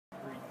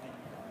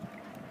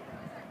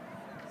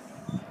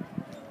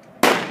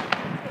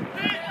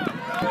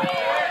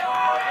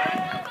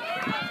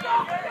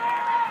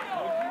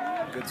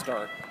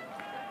start.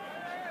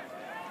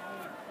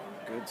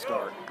 Good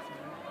start.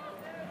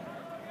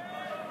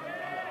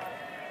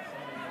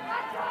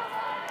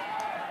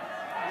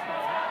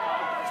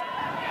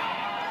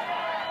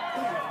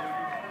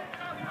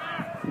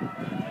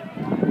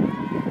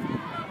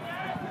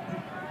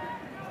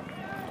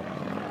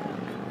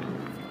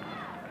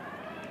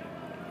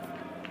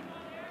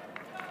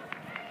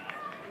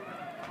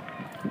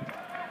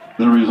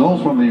 The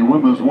results from the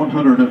women's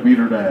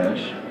 100-meter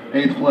dash.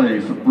 8th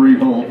place, Bree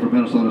Holt from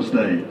Minnesota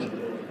State.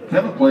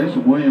 7th place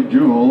from William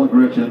Jewell,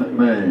 Gretchen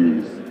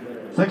Mays.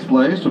 6th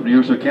place from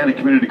Neosho County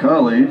Community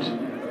College,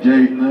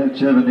 Jaden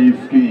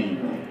Chevanese-Skeen.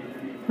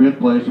 5th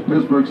place from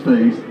Pittsburgh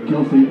State,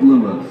 Kelsey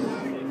Lewis.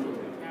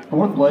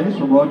 4th place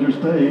from Rogers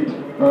State,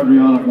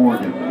 Adriana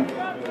Morgan.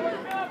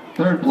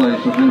 3rd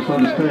place from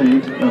Minnesota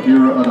State,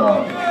 Avira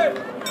Adab.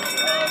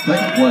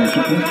 2nd place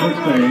from Pittsburgh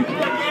State,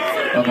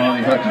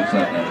 Amani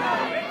Hutchinson.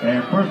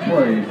 And first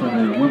place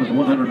in the women's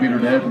 100-meter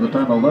dash with a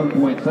time of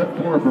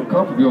 11.74 from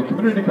Copperville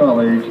Community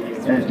College,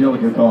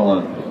 Angelica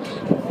Collins.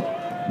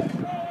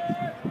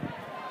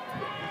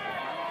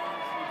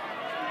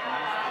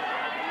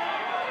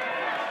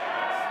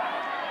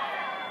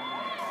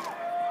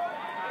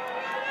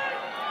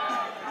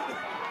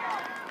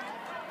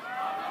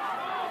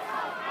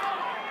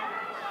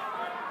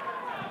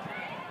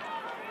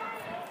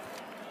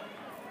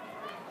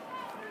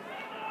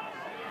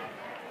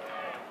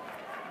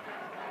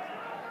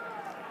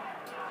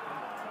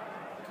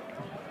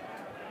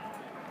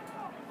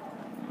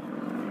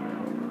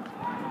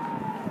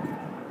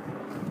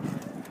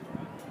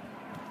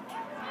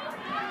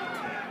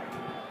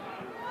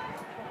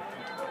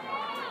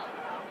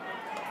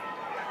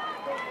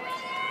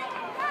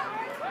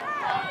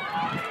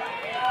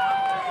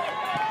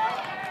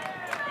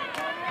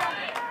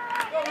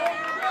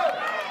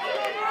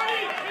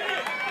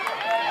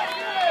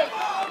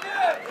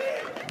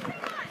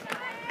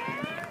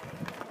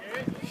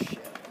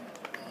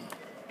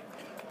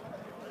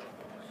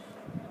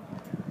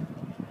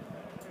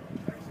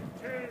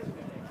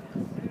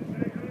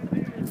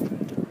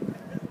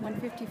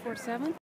 $154.7.